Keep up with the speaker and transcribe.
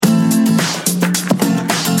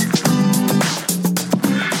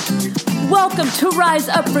Welcome to Rise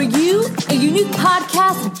Up For You, a unique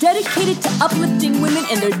podcast dedicated to uplifting women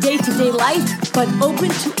in their day-to-day life, but open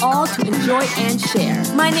to all to enjoy and share.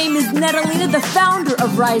 My name is Natalina, the founder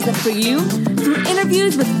of Rise Up For You. Through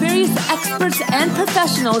interviews with various experts and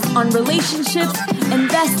professionals on relationships,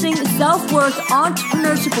 investing, self-worth,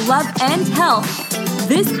 entrepreneurship, love, and health,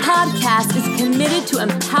 this podcast is committed to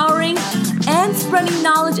empowering and spreading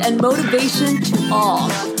knowledge and motivation to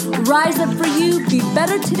all. Rise up for you, be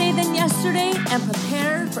better today than yesterday, and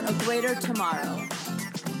prepare for a greater tomorrow.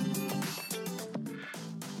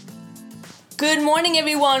 Good morning,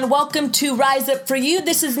 everyone. Welcome to Rise Up For You.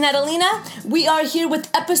 This is Natalina. We are here with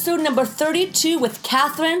episode number 32 with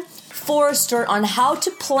Catherine Forrester on how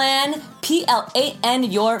to plan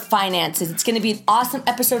PLAN your finances. It's going to be an awesome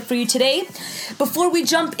episode for you today. Before we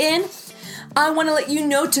jump in, I want to let you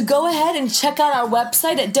know to go ahead and check out our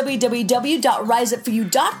website at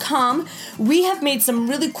www.riseupforyou.com. We have made some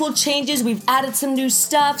really cool changes. We've added some new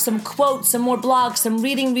stuff, some quotes, some more blogs, some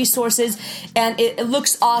reading resources, and it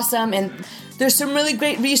looks awesome. And there's some really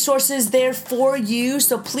great resources there for you.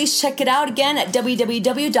 So please check it out again at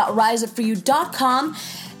www.riseupforyou.com.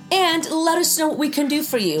 And let us know what we can do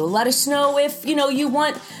for you. Let us know if, you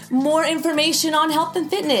want more information on health and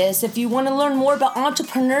fitness. If you want to learn more about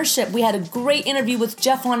entrepreneurship. We had a great interview with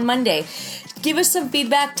Jeff on Monday. Give us some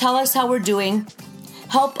feedback. Tell us how we're doing.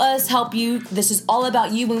 Help us help you. This is all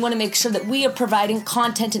about you. We want to make sure that we are providing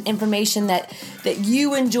content and information that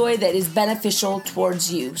you enjoy, that is beneficial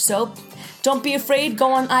towards you. So don't be afraid.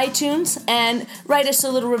 Go on iTunes and write us a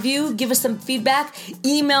little review. Give us some feedback.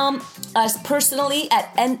 Email us personally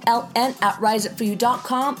at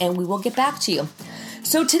nln@riseupforyou.com and we will get back to you.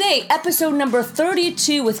 So today, episode number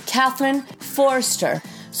 32 with Catherine Forrester.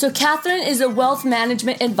 So Catherine is a wealth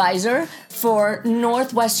management advisor for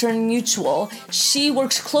Northwestern Mutual. She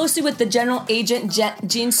works closely with the general agent,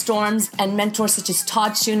 Gene Storms, and mentors such as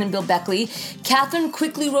Todd Schoon and Bill Beckley. Catherine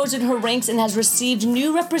quickly rose in her ranks and has received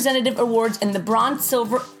new representative awards in the bronze,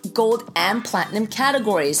 silver, gold, and platinum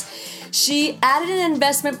categories. She added an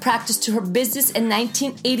investment practice to her business in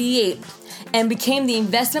 1988 and became the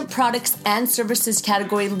investment products and services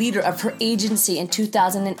category leader of her agency in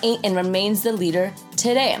 2008 and remains the leader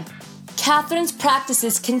today. Catherine's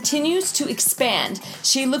practices continues to expand.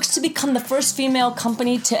 She looks to become the first female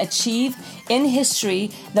company to achieve in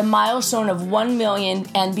history the milestone of 1 million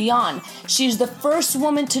and beyond. She's the first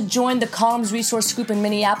woman to join the Columns Resource Group in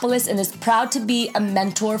Minneapolis and is proud to be a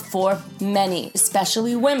mentor for many,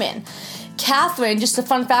 especially women. Catherine, just a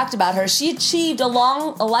fun fact about her, she achieved a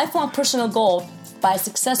lifelong personal goal by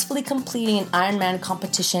successfully completing an Ironman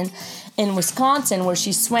competition in Wisconsin, where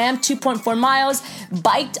she swam 2.4 miles,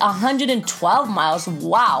 biked 112 miles,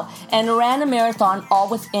 wow, and ran a marathon all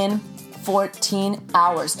within 14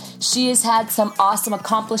 hours. She has had some awesome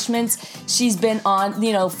accomplishments. She's been on,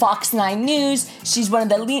 Fox 9 News. She's one of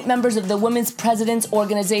the elite members of the Women's President's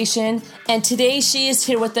Organization. And today she is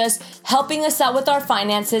here with us, helping us out with our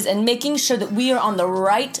finances and making sure that we are on the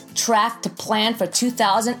right track to plan for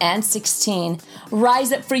 2016.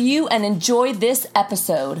 Rise up for you and enjoy this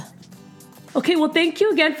episode. Okay, well, thank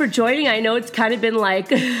you again for joining. I know it's kind of been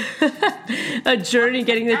like a journey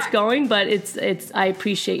getting this going, but it's. I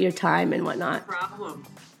appreciate your time and whatnot. No problem.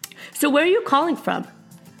 So where are you calling from?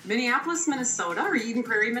 Minneapolis, Minnesota, or Eden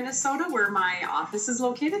Prairie, Minnesota, where my office is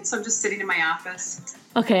located. So I'm just sitting in my office.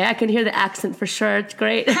 Okay, I can hear the accent for sure. It's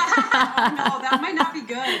great. No, that might not be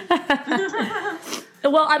good.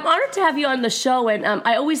 Well, I'm honored to have you on the show, and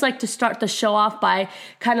I always like to start the show off by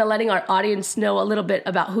kind of letting our audience know a little bit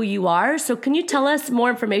about who you are. So can you tell us more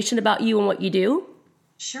information about you and what you do?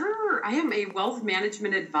 Sure. I am a wealth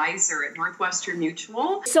management advisor at Northwestern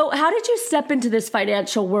Mutual. So how did you step into this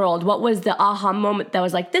financial world? What was the aha moment that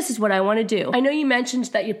was like, this is what I want to do? I know you mentioned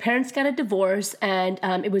that your parents got a divorce, and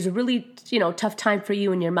it was a really, tough time for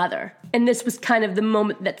you and your mother. And this was kind of the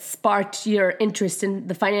moment that sparked your interest in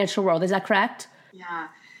the financial world. Is that correct? Yeah.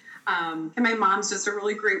 And my mom's just a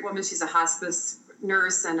really great woman. She's a hospice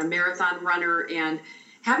nurse and a marathon runner, and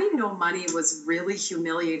having no money was really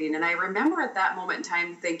humiliating. And I remember at that moment in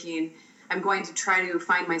time thinking, I'm going to try to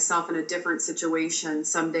find myself in a different situation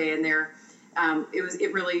someday. And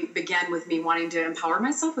it really began with me wanting to empower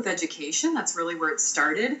myself with education. That's really where it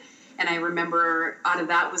started. And I remember out of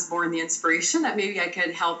that was born the inspiration that maybe I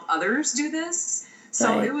could help others do this.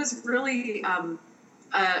 So It was really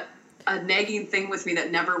a nagging thing with me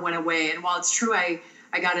that never went away. And while it's true, I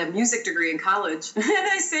got a music degree in college and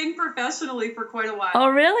I sang professionally for quite a while. Oh,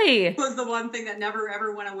 really? It was the one thing that never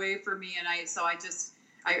ever went away for me. And I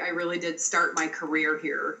really did start my career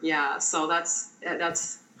here. Yeah. So that's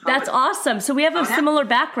That's awesome. So we have a similar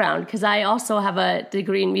background because I also have a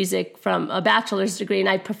degree in music from a bachelor's degree, and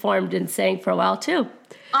I performed and sang for a while too.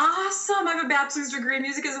 Awesome. I have a bachelor's degree in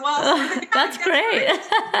music as well. That's great.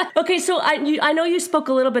 Okay, so I know you spoke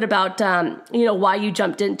a little bit about why you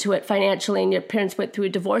jumped into it financially, and your parents went through a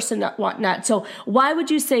divorce and whatnot. So why would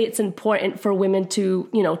you say it's important for women to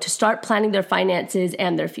start planning their finances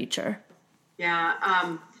and their future?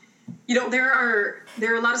 Yeah. There are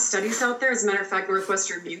a lot of studies out there. As a matter of fact,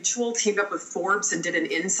 Northwestern Mutual teamed up with Forbes and did an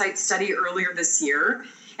insight study earlier this year.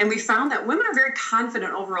 And we found that women are very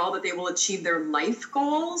confident overall that they will achieve their life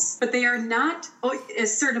goals, but they are not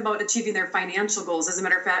as certain about achieving their financial goals. As a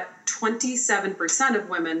matter of fact, 27% of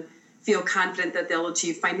women feel confident that they'll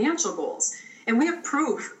achieve financial goals. And we have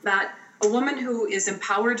proof that a woman who is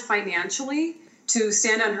empowered financially to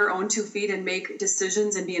stand on her own 2 feet and make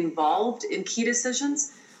decisions and be involved in key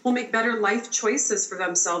decisions will make better life choices for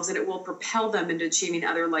themselves, and it will propel them into achieving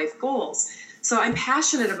other life goals. So I'm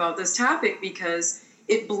passionate about this topic because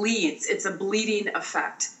it bleeds. It's a bleeding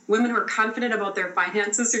effect. Women who are confident about their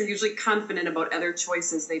finances are usually confident about other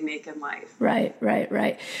choices they make in life. Right.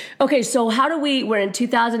 Okay, so we're in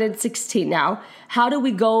 2016 now. How do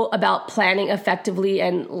we go about planning effectively?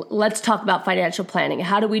 And let's talk about financial planning.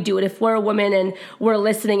 How do we do it if we're a woman and we're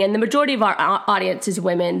listening? And the majority of our audience is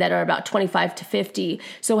women that are about 25 to 50.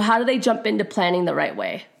 So how do they jump into planning the right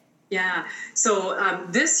way? Yeah. So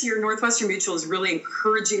this year, Northwestern Mutual is really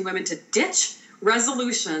encouraging women to ditch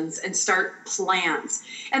resolutions and start plans.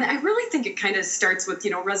 And I really think it kind of starts with,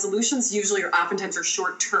 resolutions usually oftentimes are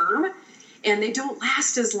short term and they don't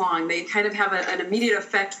last as long. They kind of have an immediate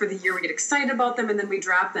effect for the year. We get excited about them and then we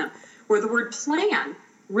drop them. Where the word plan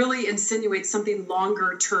really insinuates something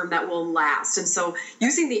longer term that will last. And so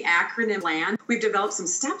using the acronym PLAN, we've developed some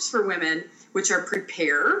steps for women, which are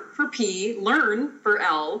prepare for P, learn for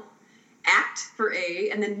L, act for A,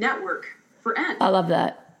 and then network for N. I love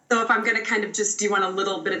that. So if I'm going to kind of do you want a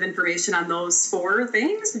little bit of information on those 4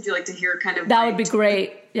 things? Would you like to hear kind of? That would be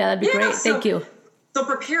great. Yeah, that'd be great. Thank you. So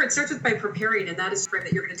prepare, it starts with by preparing, and that is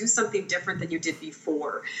that you're going to do something different than you did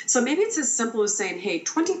before. So maybe it's as simple as saying, hey,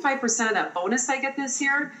 25% of that bonus I get this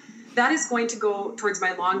year, that is going to go towards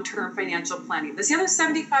my long-term financial planning. This other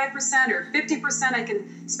 75% or 50% I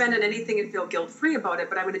can spend on anything and feel guilt-free about it,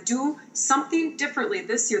 but I'm going to do something differently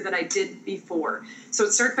this year than I did before. So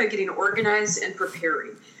it starts by getting organized and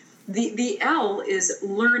preparing. The L is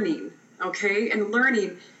learning, okay? And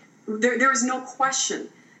learning, there is no question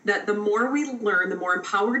that the more we learn, the more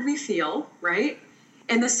empowered we feel, right?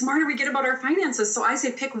 And the smarter we get about our finances. So I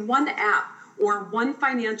say pick one app or one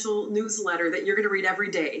financial newsletter that you're going to read every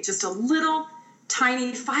day. Just a little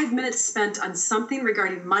tiny 5 minutes spent on something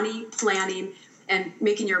regarding money, planning, and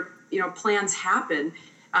making your plans happen.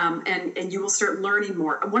 And you will start learning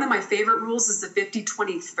more. One of my favorite rules is the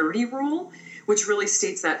 50-20-30 rule, which really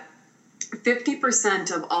states that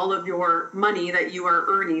 50% of all of your money that you are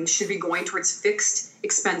earning should be going towards fixed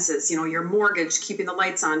expenses, your mortgage, keeping the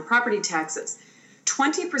lights on, property taxes.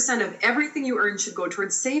 20% of everything you earn should go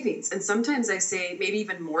towards savings. And sometimes I say maybe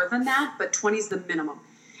even more than that, but 20 is the minimum.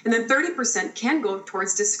 And then 30% can go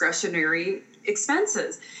towards discretionary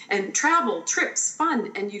expenses and travel, trips,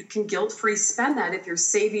 fun, and you can guilt-free spend that if you're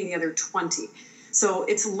saving the other 20. So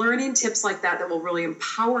it's learning tips like that will really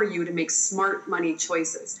empower you to make smart money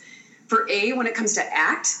choices. For A, when it comes to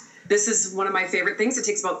act, this is one of my favorite things. It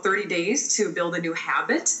takes about 30 days to build a new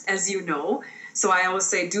habit, as you know. So I always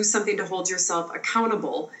say do something to hold yourself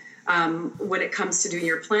accountable when it comes to doing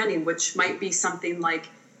your planning, which might be something like,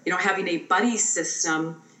 having a buddy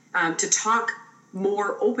system to talk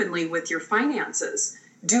more openly with your finances.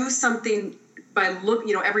 Do something by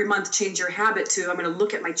every month, change your habit to, I'm going to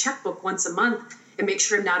look at my checkbook once a month and make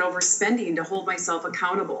sure I'm not overspending to hold myself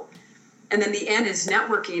accountable. And then the N is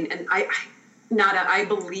networking. And I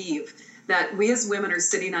believe that we as women are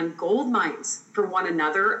sitting on gold mines for one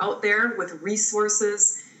another out there with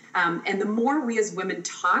resources. And the more we as women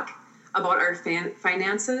talk about our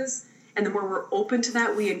finances, and the more we're open to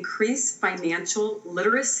that, we increase financial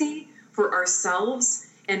literacy for ourselves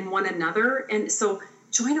and one another. And so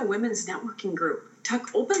join a women's networking group.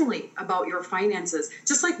 Talk openly about your finances.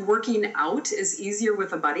 Just like working out is easier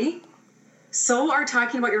with a buddy, so are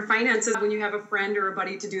talking about your finances when you have a friend or a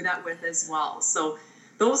buddy to do that with as well. So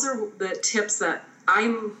those are the tips that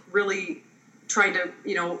I'm really trying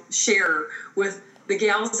to, share with the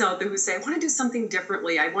gals out there who say, I want to do something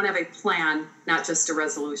differently. I want to have a plan, not just a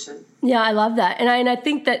resolution. Yeah, I love that. And I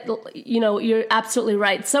think that, you're absolutely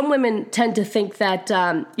right. Some women tend to think that,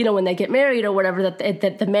 when they get married or whatever,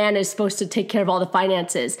 that the man is supposed to take care of all the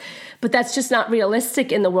finances. But that's just not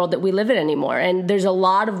realistic in the world that we live in anymore. And there's a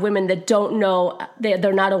lot of women that don't know,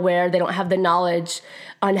 they're not aware, they don't have the knowledge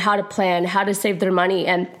on how to plan, how to save their money.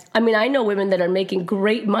 And I know women that are making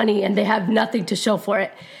great money and they have nothing to show for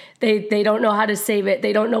it. They don't know how to save it.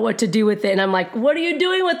 They don't know what to do with it. And I'm like, what are you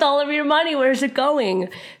doing with all of your money? Where's it going?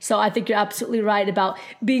 So I think you're absolutely right about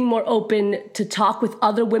being more open to talk with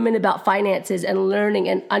other women about finances and learning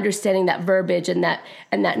and understanding that verbiage and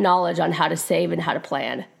that knowledge on how to save and how to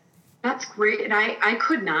plan. That's great. And I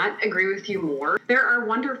could not agree with you more. There are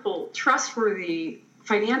wonderful, trustworthy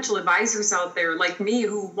financial advisors out there like me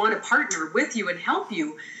who want to partner with you and help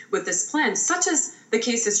you with this plan, such as the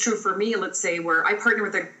case is true for me, let's say, where I partner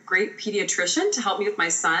with a great pediatrician to help me with my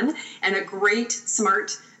son and a great,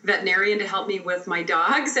 smart veterinarian to help me with my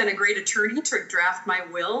dogs and a great attorney to draft my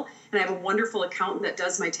will. And I have a wonderful accountant that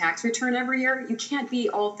does my tax return every year. You can't be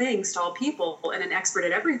all things to all people and an expert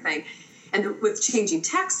at everything. And with changing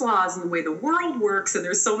tax laws and the way the world works, and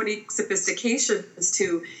there's so many sophistications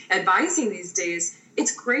to advising these days,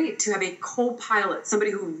 it's great to have a co-pilot,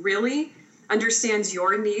 somebody who really understands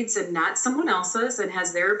your needs and not someone else's and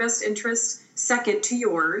has their best interest second to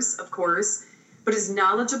yours, of course, but is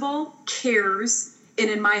knowledgeable, cares, and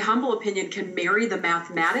in my humble opinion, can marry the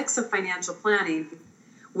mathematics of financial planning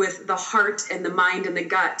with the heart and the mind and the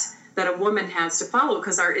gut that a woman has to follow,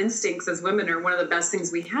 because our instincts as women are one of the best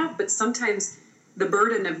things we have, but sometimes the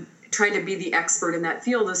burden of trying to be the expert in that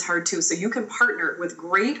field is hard too. So you can partner with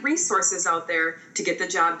great resources out there to get the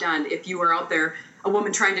job done. If you are out there, a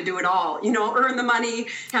woman trying to do it all, earn the money,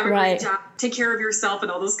 have a great job, take care of yourself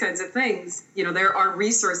and all those kinds of things. There are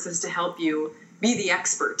resources to help you be the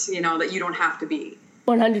expert, that you don't have to be.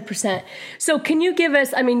 100%. So can you give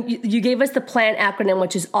us, you gave us the PLAN acronym,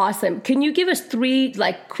 which is awesome. Can you give us 3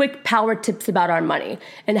 quick power tips about our money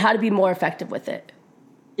and how to be more effective with it?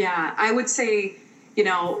 Yeah, I would say,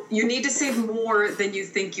 you need to save more than you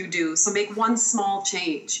think you do. So make one small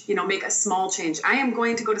change, make a small change. I am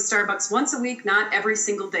going to go to Starbucks once a week, not every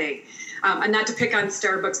single day. And not to pick on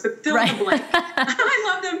Starbucks, but fill in the blank.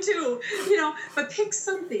 I love them too, but pick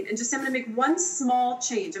something and just, I'm going to make one small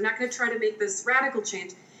change. I'm not going to try to make this radical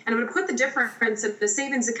change. And I'm going to put the difference in the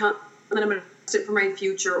savings account, and then I'm going to invest it for my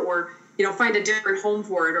future, or, find a different home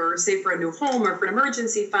for it, or save for a new home, or for an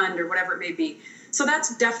emergency fund, or whatever it may be. So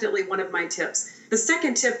that's definitely one of my tips. The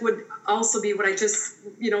second tip would also be what I just,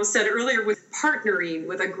 said earlier, with partnering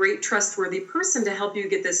with a great trustworthy person to help you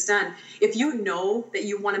get this done. If you know that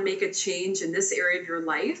you want to make a change in this area of your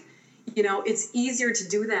life, it's easier to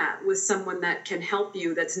do that with someone that can help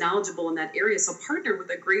you, that's knowledgeable in that area. So partner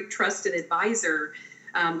with a great trusted advisor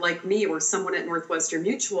like me, or someone at Northwestern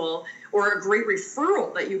Mutual, or a great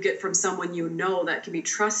referral that you get from someone that can be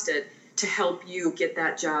trusted to help you get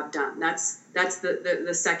that job done. That's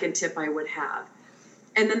the second tip I would have.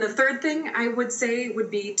 And then the third thing I would say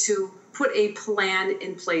would be to put a plan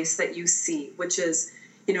in place that you see, which is,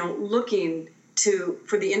 looking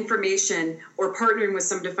for the information or partnering with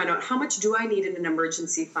someone to find out, how much do I need in an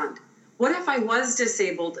emergency fund? What if I was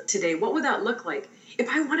disabled today? What would that look like? If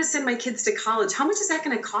I want to send my kids to college, how much is that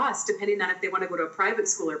going to cost, depending on if they want to go to a private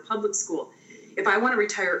school or public school? If I want to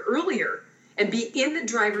retire earlier and be in the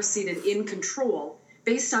driver's seat and in control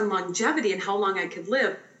based on longevity and how long I could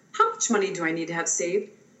live, how much money do I need to have saved?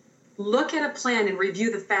 Look at a plan and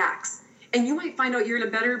review the facts. And you might find out you're in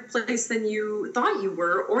a better place than you thought you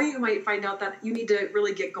were, or you might find out that you need to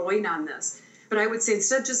really get going on this. But I would say,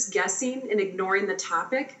 instead of just guessing and ignoring the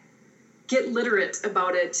topic, get literate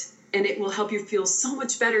about it, and it will help you feel so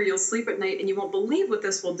much better. You'll sleep at night, and you won't believe what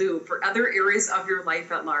this will do for other areas of your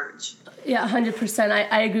life at large. Yeah, 100%.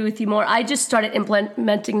 I agree with you more. I just started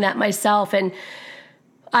implementing that myself, and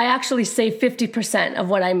I actually save 50% of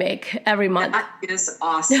what I make every month. That is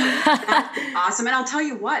awesome. That's awesome. And I'll tell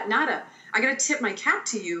you what, I got to tip my cap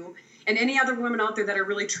to you and any other women out there that are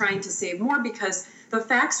really trying to save more, because the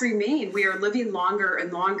facts remain. We are living longer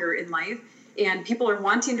and longer in life, and people are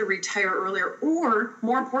wanting to retire earlier, or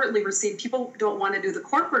more importantly, people don't want to do the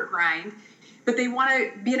corporate grind, but they want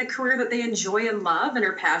to be in a career that they enjoy and love and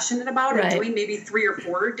are passionate about, and doing maybe 3 or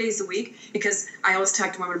 4 days a week. Because I always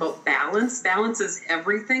talk to women about balance. Balance is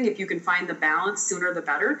everything. If you can find the balance, sooner the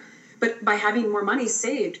better. But by having more money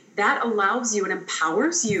saved, that allows you and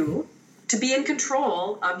empowers you to be in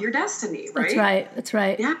control of your destiny, right? That's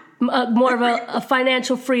right. Yeah. More of a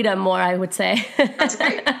financial freedom, I would say. That's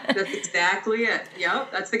right. That's exactly it.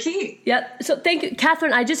 Yep, that's the key. Yep. So thank you,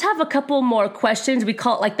 Catherine. I just have a couple more questions. We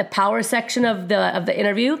call it like the power section of the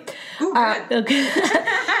interview. Ooh, good. Okay.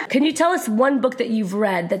 Can you tell us one book that you've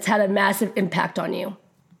read that's had a massive impact on you?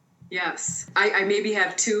 Yes. I maybe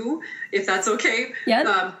have two, if that's okay.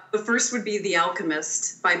 Yeah. The first would be The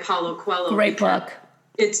Alchemist by Paulo Coelho. Great book.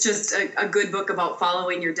 It's just a good book about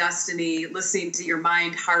following your destiny, listening to your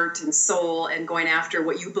mind, heart, and soul, and going after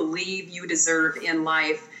what you believe you deserve in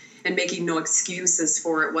life and making no excuses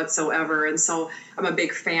for it whatsoever. And so I'm a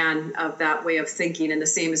big fan of that way of thinking. And the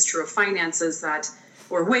same is true of finances,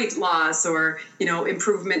 or weight loss, or,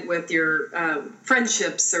 improvement with your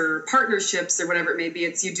friendships or partnerships or whatever it may be.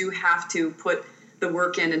 You do have to put the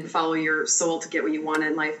work in and follow your soul to get what you want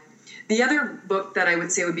in life. The other book that I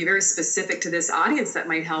would say would be very specific to this audience that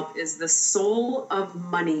might help is The Soul of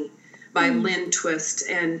Money by Lynn Twist.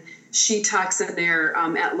 And she talks in there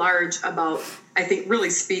at large about, I think really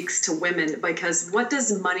speaks to women, because what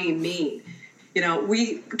does money mean?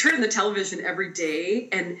 We turn on the television every day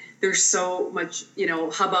and there's so much,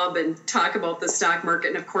 hubbub and talk about the stock market.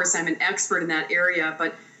 And of course, I'm an expert in that area.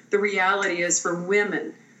 But the reality is, for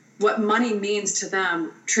women, what money means to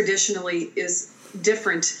them traditionally is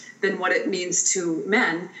different than what it means to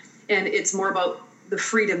men. And it's more about the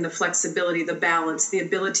freedom, the flexibility, the balance, the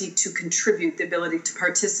ability to contribute, the ability to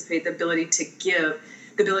participate, the ability to give,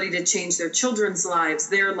 the ability to change their children's lives,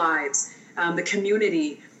 their lives, the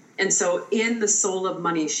community. And so in The Soul of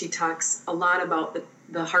Money, she talks a lot about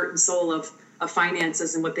the heart and soul of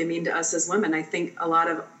finances and what they mean to us as women. I think a lot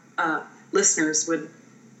of listeners would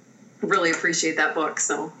really appreciate that book.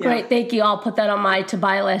 So yeah. Great. Thank you. I'll put that on my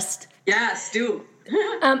to-buy list. Yes, do.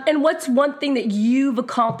 And what's one thing that you've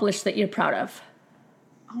accomplished that you're proud of?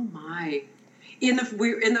 Oh my! In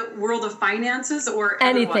the world of finances, or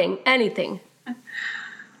anything?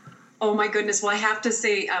 Oh my goodness! Well, I have to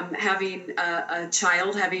say, having a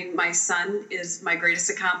child, having my son, is my greatest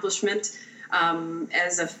accomplishment.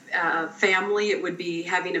 As a family, it would be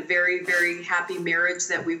having a very, very happy marriage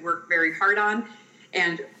that we work very hard on,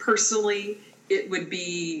 and personally, it would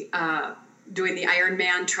be doing the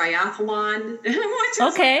Ironman triathlon, which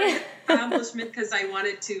is an accomplishment because I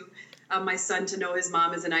wanted to my son to know his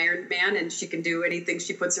mom is an Ironman and she can do anything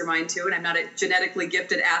she puts her mind to. And I'm not a genetically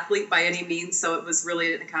gifted athlete by any means, so it was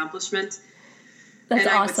really an accomplishment. That's and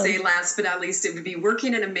awesome. I would say, last but not least, it would be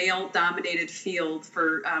working in a male-dominated field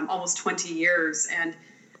for almost 20 years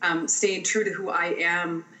and staying true to who I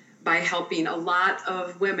am by helping a lot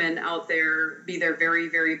of women out there be their very,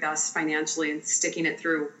 very best financially and sticking it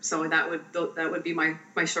through. So that would be my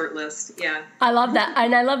short list. Yeah. I love that.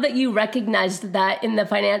 And I love that you recognized that in the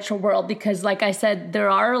financial world, because like I said, there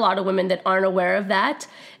are a lot of women that aren't aware of that.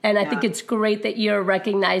 And I think it's great that you're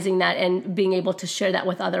recognizing that and being able to share that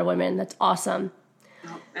with other women. That's awesome.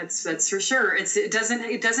 That's for sure. It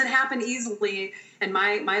doesn't happen easily. And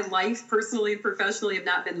my life personally and professionally have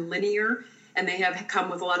not been linear. And they have come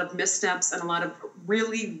with a lot of missteps and a lot of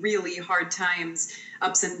really, really hard times,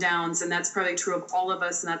 ups and downs. And that's probably true of all of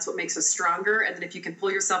us. And that's what makes us stronger. And then if you can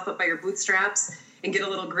pull yourself up by your bootstraps and get a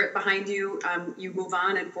little grit behind you, you move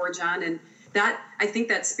on and forge on. And I think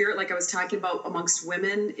that spirit, like I was talking about amongst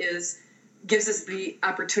women, gives us the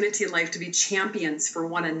opportunity in life to be champions for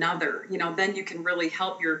one another. Then you can really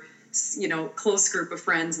help your, close group of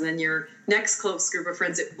friends. And then your next close group of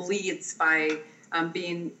friends, it bleeds by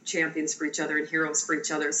being champions for each other and heroes for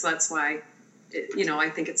each other. So that's why, I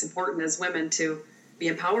think it's important as women to be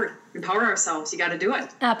empower ourselves. You got to do it.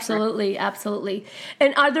 Absolutely. Absolutely.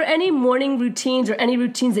 And are there any morning routines or any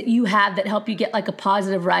routines that you have that help you get like a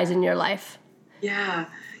positive rise in your life? Yeah.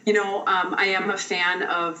 I am a fan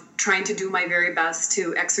of trying to do my very best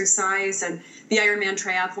to exercise, and the Ironman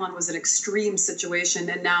triathlon was an extreme situation.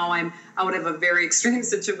 And now I'm out of a very extreme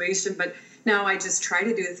situation, but now I just try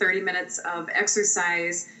to do 30 minutes of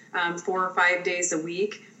exercise 4 or 5 days a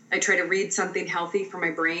week. I try to read something healthy for my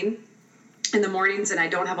brain in the mornings, and I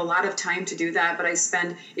don't have a lot of time to do that, but I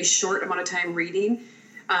spend a short amount of time reading.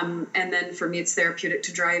 And then for me, it's therapeutic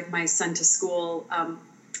to drive my son to school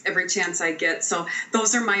every chance I get. So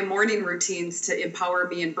those are my morning routines to empower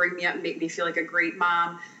me and bring me up and make me feel like a great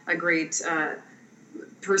mom, a great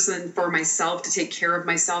person for myself, to take care of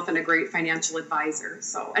myself, and a great financial advisor.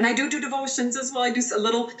 So, and I do devotions as well. I do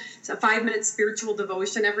a 5-minute spiritual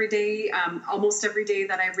devotion every day, almost every day,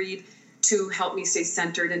 that I read to help me stay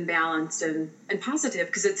centered and balanced and positive,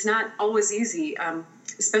 because it's not always easy,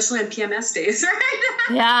 especially on PMS days, right?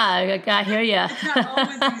 Yeah, I hear you. It's not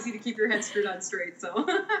always easy to keep your head screwed on straight. So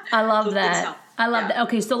I love that. I love that.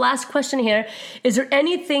 Okay, so last question here. Is there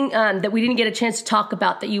anything that we didn't get a chance to talk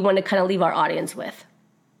about that you want to kind of leave our audience with?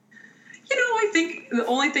 I think the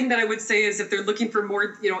only thing that I would say is if they're looking for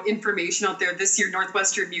more, information out there, this year,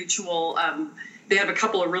 Northwestern Mutual, they have a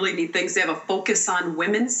couple of really neat things. They have a Focus on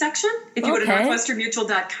Women section. If you go to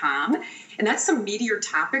northwesternmutual.com, and that's some meatier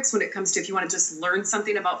topics when it comes to if you want to just learn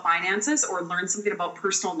something about finances or learn something about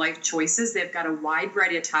personal life choices. They've got a wide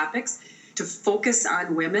variety of topics to focus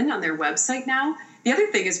on women on their website now. The other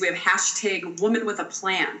thing is we have hashtag Woman with a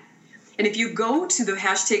Plan. And if you go to the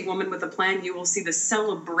hashtag Woman with a Plan, you will see the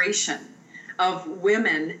celebration of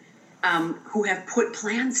women who have put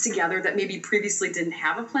plans together that maybe previously didn't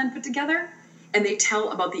have a plan put together, and they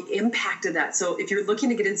tell about the impact of that. So if you're looking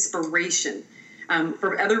to get inspiration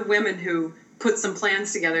from other women who put some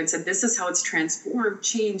plans together and said, this is how it's transformed,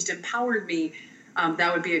 changed, empowered me,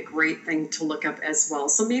 that would be a great thing to look up as well.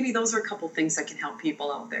 So maybe those are a couple things that can help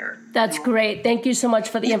people out there. That's great. Thank you so much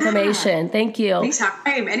for the information. Thank you. Anytime.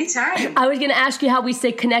 I was going to ask you how we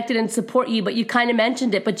stay connected and support you, but you kind of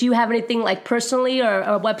mentioned it. But do you have anything like personally or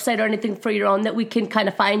a website or anything for your own that we can kind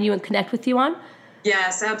of find you and connect with you on?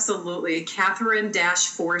 Yes, absolutely.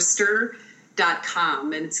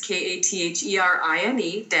 Catherine-Forrester.com, and it's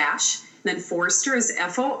Katherini dash, and then Forrester is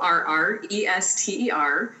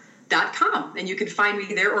FORRESTER.com, and you can find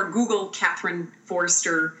me there, or Google Catherine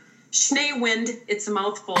Forrester Schneewind. It's a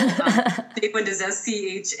mouthful. Schneewind is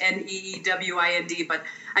SCHNEEWIND, but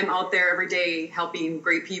I'm out there every day helping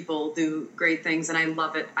great people do great things, and I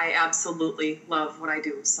love it. I absolutely love what I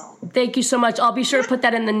do. So thank you so much. I'll be sure to put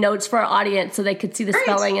that in the notes for our audience so they could see the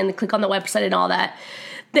spelling and click on the website and all that.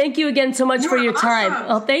 Thank you again so much for your time.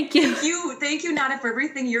 Oh, thank you. Thank you, Nada, for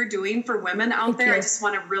everything you're doing for women out there. I just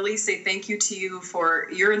want to really say thank you to you for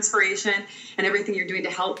your inspiration and everything you're doing to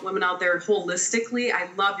help women out there holistically. I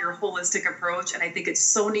love your holistic approach, and I think it's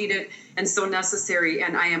so needed and so necessary,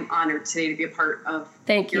 and I am honored today to be a part of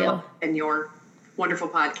your wonderful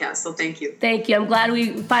podcast. So thank you. Thank you. I'm glad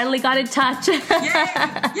we finally got in touch. Yay!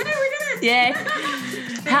 Yeah, we did. Yay.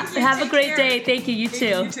 Have a great day. Thank you. You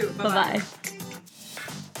too. Bye-bye.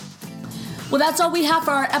 Well, that's all we have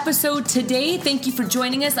for our episode today. Thank you for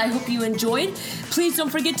joining us. I hope you enjoyed. Please don't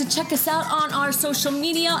forget to check us out on our social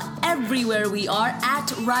media. Everywhere we are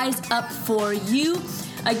at Rise Up For You.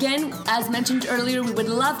 Again, as mentioned earlier, we would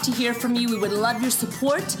love to hear from you. We would love your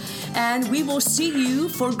support. And we will see you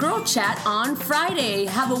for Girl Chat on Friday.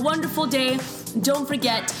 Have a wonderful day. Don't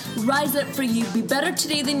forget, rise up for you. Be better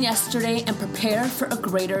today than yesterday and prepare for a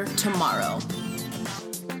greater tomorrow.